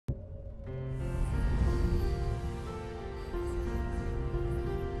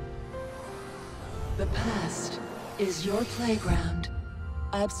past is your playground.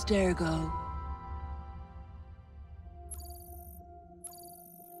 Abstergo.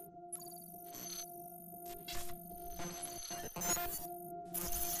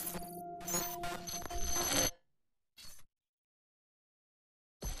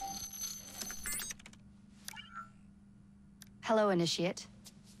 Hello, Initiate.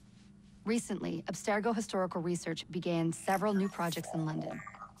 Recently, Abstergo Historical Research began several new projects in London.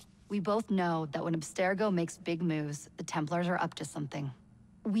 We both know that when Abstergo makes big moves, the Templars are up to something.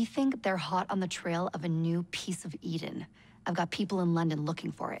 We think they're hot on the trail of a new piece of Eden. I've got people in London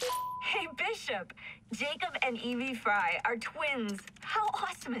looking for it. Hey, Bishop! Jacob and Evie Fry are twins. How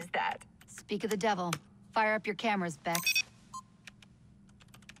awesome is that? Speak of the devil. Fire up your cameras, Bex.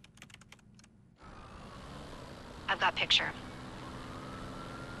 I've got picture.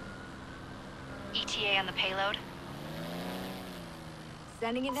 ETA on the payload?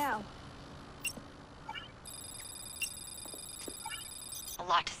 Sending it now. A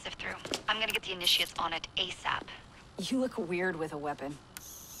lot to sift through. I'm gonna get the Initiates on it ASAP. You look weird with a weapon.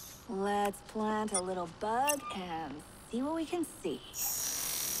 Let's plant a little bug and see what we can see.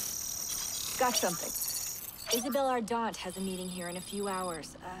 Got something. Isabel Ardant has a meeting here in a few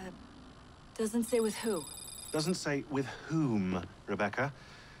hours. Doesn't say with who. Doesn't say with whom, Rebecca.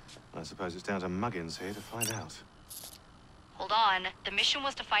 I suppose it's down to Muggins here to find out. Hold on. The mission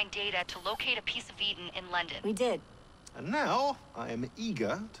was to find data to locate a piece of Eden in London. We did. And now, I am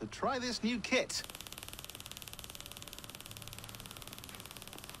eager to try this new kit.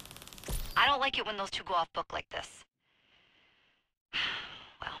 I don't like it when those two go off book like this.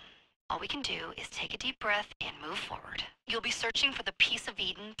 Well, all we can do is take a deep breath and move forward. You'll be searching for the piece of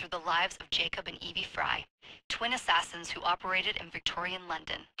Eden through the lives of Jacob and Evie Fry, twin assassins who operated in Victorian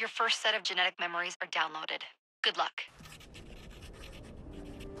London. Your first set of genetic memories are downloaded. Good luck.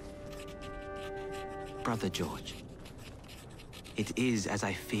 Brother George, it is as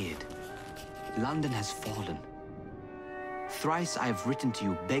I feared. London has fallen. Thrice I have written to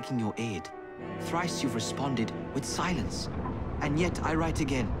you begging your aid. Thrice you've responded with silence. And yet I write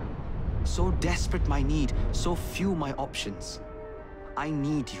again. So desperate my need, so few my options. I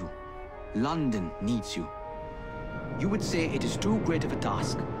need you. London needs you. You would say it is too great of a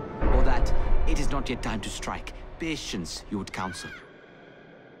task, or that it is not yet time to strike. Patience, you would counsel.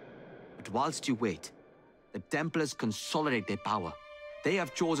 But whilst you wait, the Templars consolidate their power. They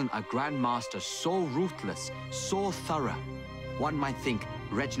have chosen a Grand Master so ruthless, so thorough. One might think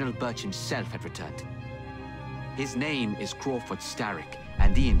Reginald Birch himself had returned. His name is Crawford Starrick,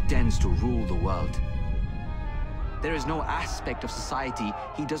 and he intends to rule the world. There is no aspect of society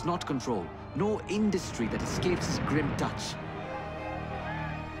he does not control, no industry that escapes his grim touch.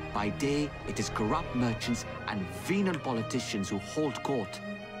 By day, it is corrupt merchants and venal politicians who hold court.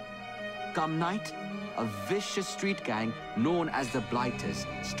 Come night, a vicious street gang known as the Blighters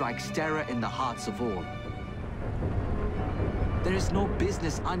strikes terror in the hearts of all. There is no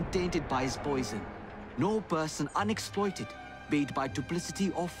business untainted by his poison, no person unexploited, be it by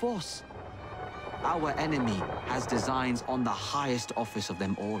duplicity or force. Our enemy has designs on the highest office of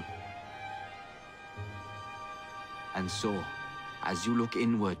them all. And so, as you look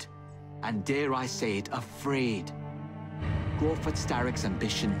inward, and dare I say it, afraid, Crawford Starrick's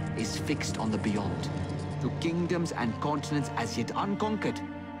ambition is fixed on the beyond, to kingdoms and continents as yet unconquered,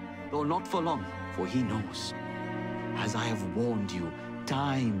 though not for long, for he knows, as I have warned you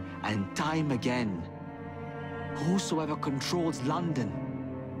time and time again, whosoever controls London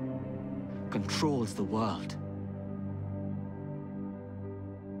controls the world.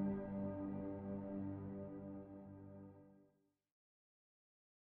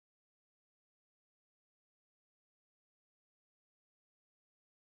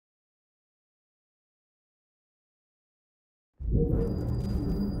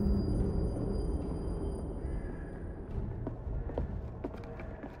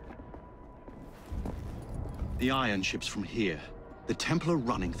 The iron ship's from here. The Templar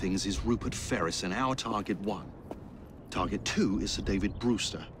running things is Rupert Ferris and our target 1. Target 2 is Sir David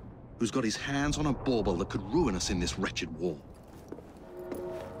Brewster, who's got his hands on a bauble that could ruin us in this wretched war.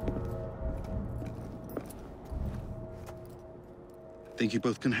 Think you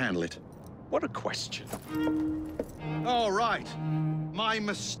both can handle it? What a question. All right. My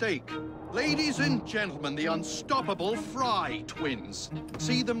mistake. Ladies and gentlemen, the unstoppable Fry twins.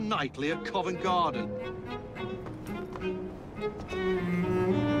 See them nightly at Covent Garden.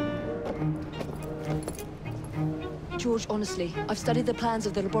 George, honestly, I've studied the plans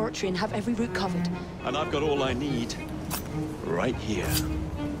of the laboratory and have every route covered. And I've got all I need right here.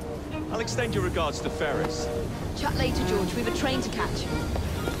 I'll extend your regards to Ferris. Chat later, George. We've a train to catch.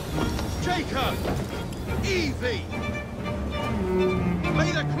 Jacob! Easy!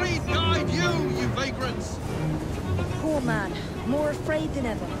 May the creed guide you, you vagrants! Poor man, more afraid than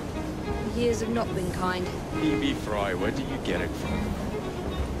ever. Years have not been kind. E.B. Fry, where do you get it from?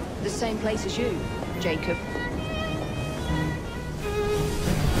 The same place as you, Jacob.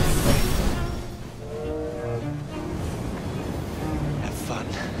 Have fun.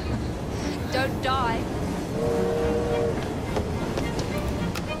 Don't die.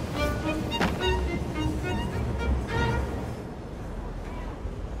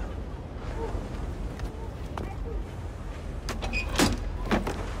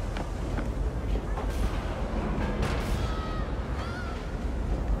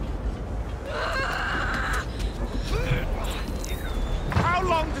 How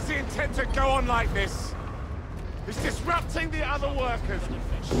long does he intend to go on like this? He's disrupting the other workers.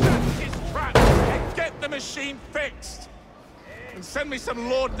 Shut his trap and get the machine fixed. And send me some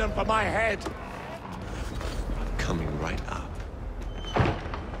laudanum for my head. Coming right up.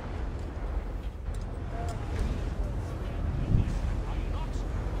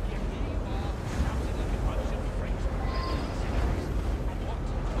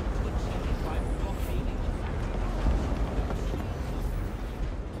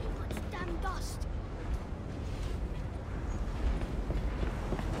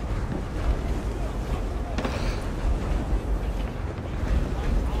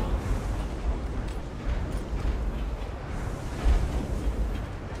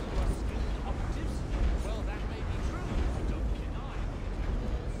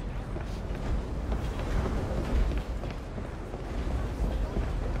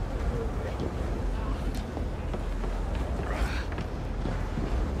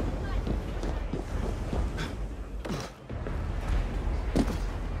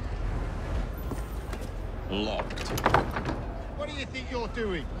 Locked. What do you think you're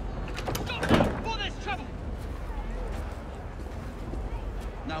doing?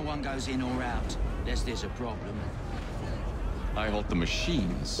 No one goes in or out, unless there's a problem. I hold the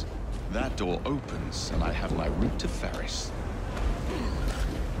machines. That door opens, and I have my route to Ferris.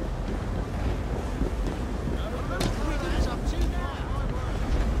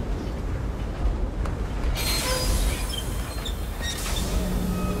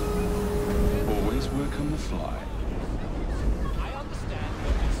 Always work on the fly. I understand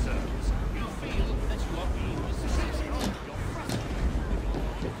your concerns. You feel that you are being disrespected.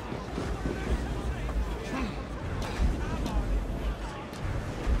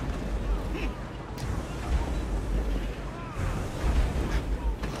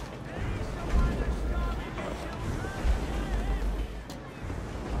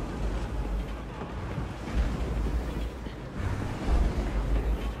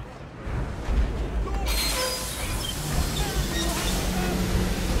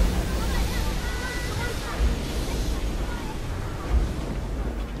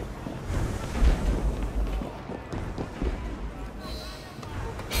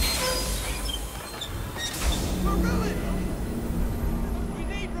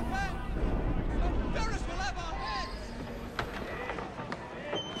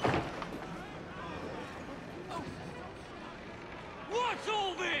 What's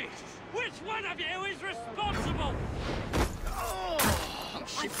all this? Which one of you is responsible?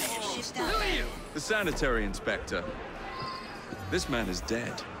 Who are you? The sanitary inspector. This man is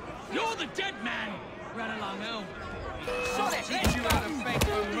dead. You're the dead man! Run along, home. Teach you how to beg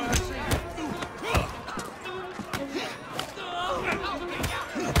for mercy.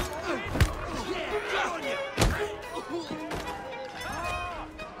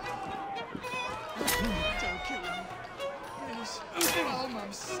 Don't kill him. Please. Mom,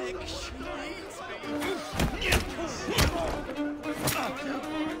 I'm sick. She needs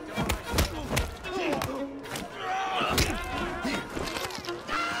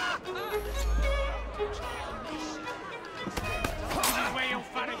This is where your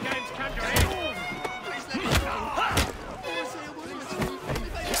fun and games come to end. Please let me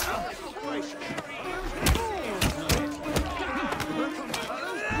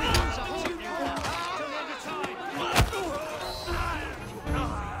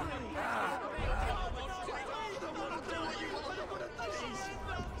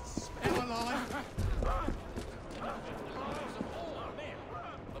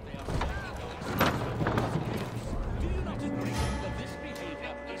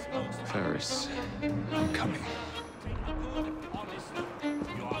Ferris, I'm coming.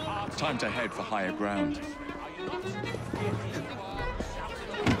 Time to head for higher ground.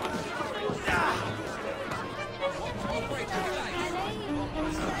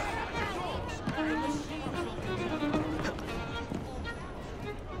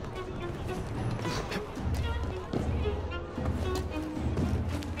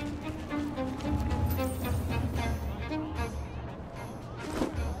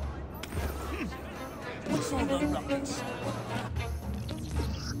 saw no rockets.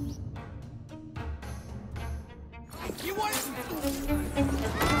 You want it?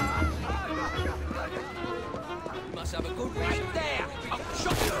 You must have a good reason there. I'll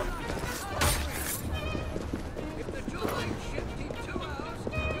shot you. If the job ain't shipped in 2 hours,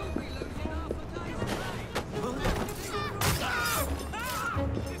 you'll be losing half a day's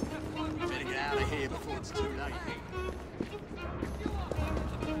Better get out of here before it's too late.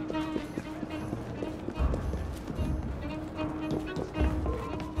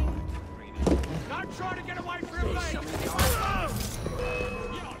 Don't try to get away from me! You're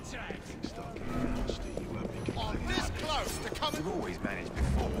tagged! I'm this close to coming. You've always managed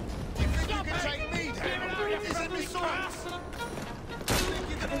before. You think you can take me down? Is it me science? You think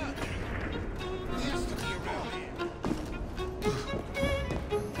you can hurt me? He has to be around here.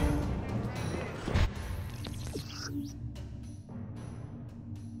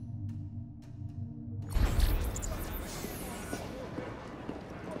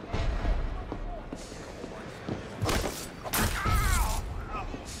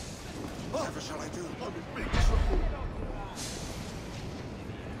 Whatever shall I do? I'm in big trouble.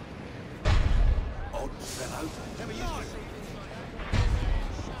 Odd fellow. Never used to.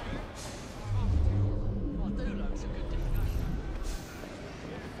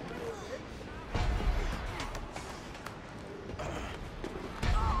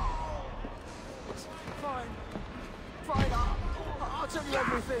 Fine. Fine, I'll tell you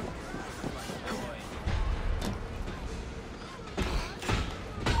everything.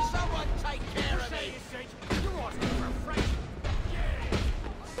 Someone take care of me. You're asking for a fraction.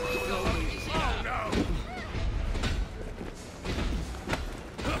 Oh no.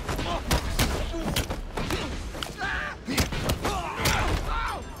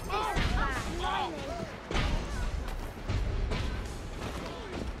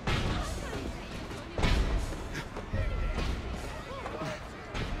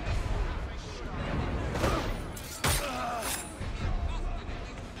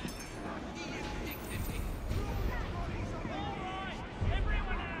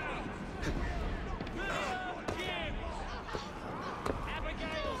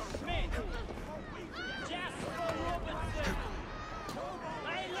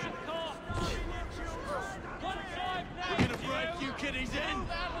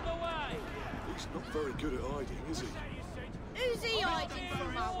 He's not very good at hiding, is he? Who's he hiding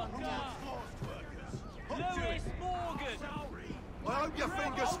from, I wonder? Lewis Morgan! I hope your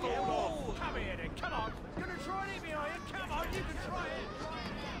fingers fall off. Come here then, come on! You're gonna try and hit me, are you? Come on, you can try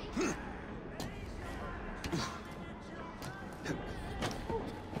it!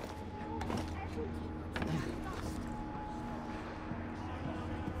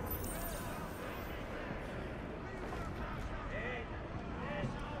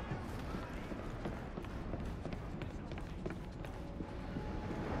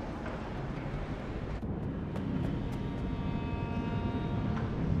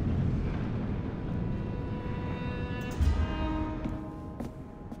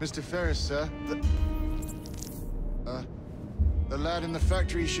 Mr. Ferris, sir, the lad in the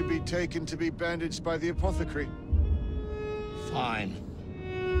factory should be taken to be bandaged by the apothecary. Fine.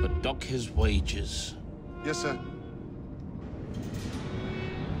 But dock his wages. Yes, sir.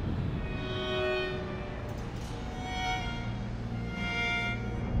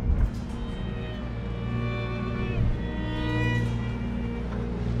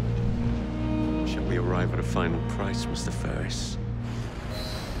 Shall we arrive at a final price, Mr. Ferris?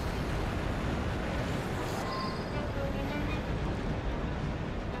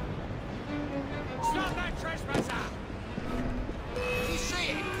 Stop that trespasser! Did you see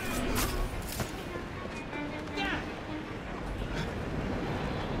it? Yeah!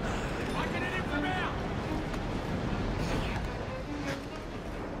 I can hit him from here!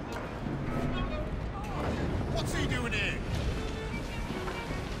 What's he doing here?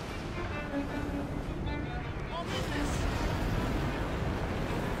 I'm in this.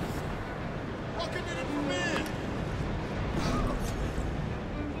 I can hit him from here.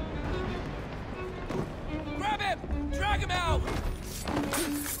 Grab him! Drag him out!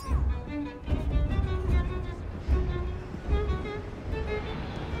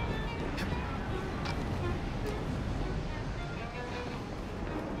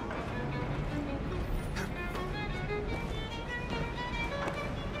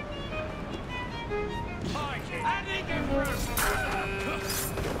 Pike it! And he can through!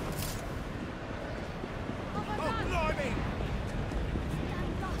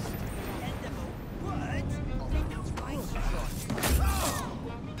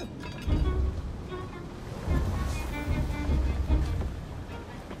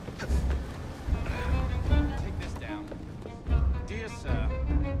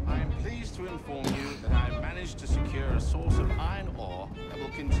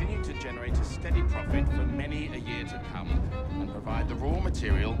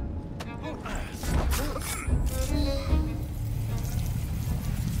 material.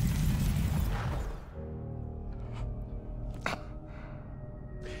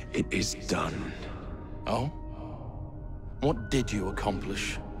 It is done. Oh? What did you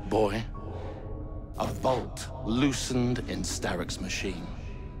accomplish, boy? A bolt loosened in Starrick's machine.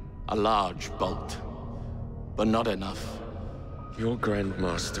 A large bolt, but not enough. Your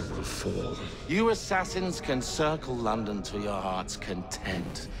Grandmaster will fall. You assassins can circle London to your heart's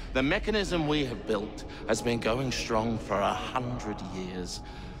content. The mechanism we have built has been going strong for 100 years,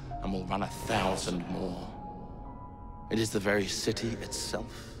 and will run 1,000 more. It is the very city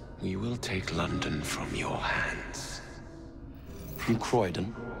itself. We will take London from your hands. From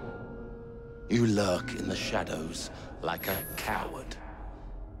Croydon? You lurk in the shadows like a coward.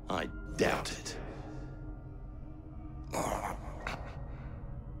 I doubt it.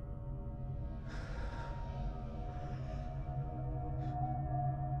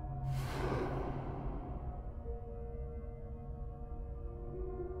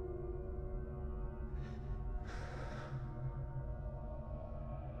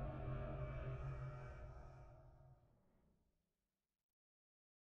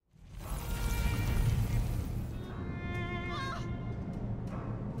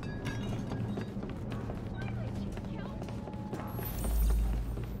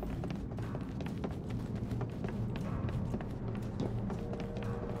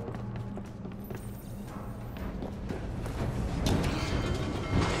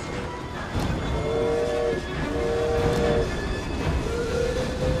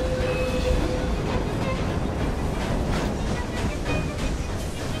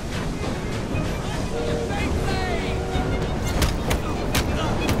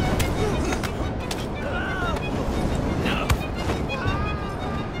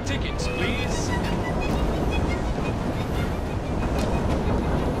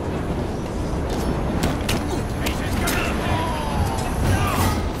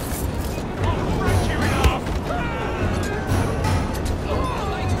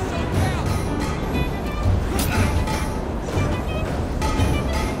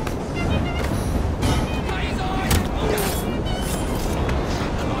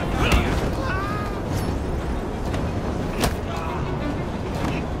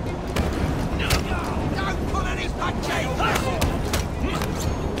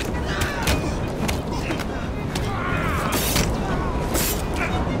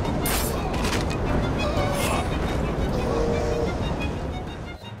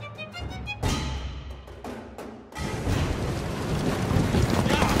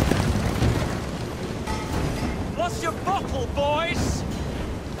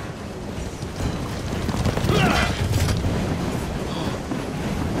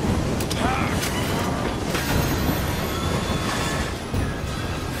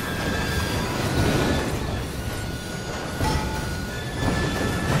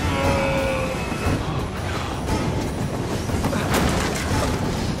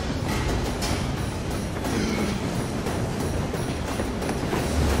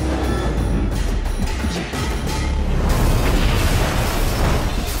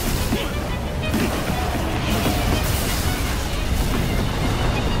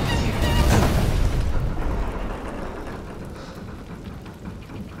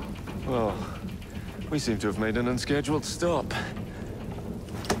 We seem to have made an unscheduled stop.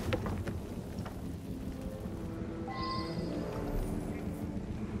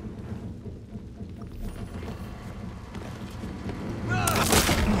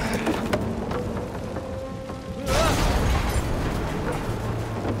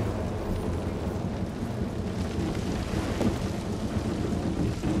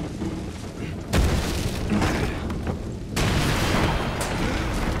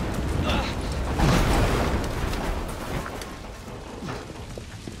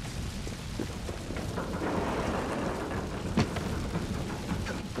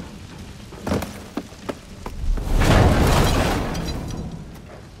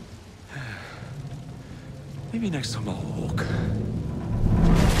 Maybe next time I'll walk.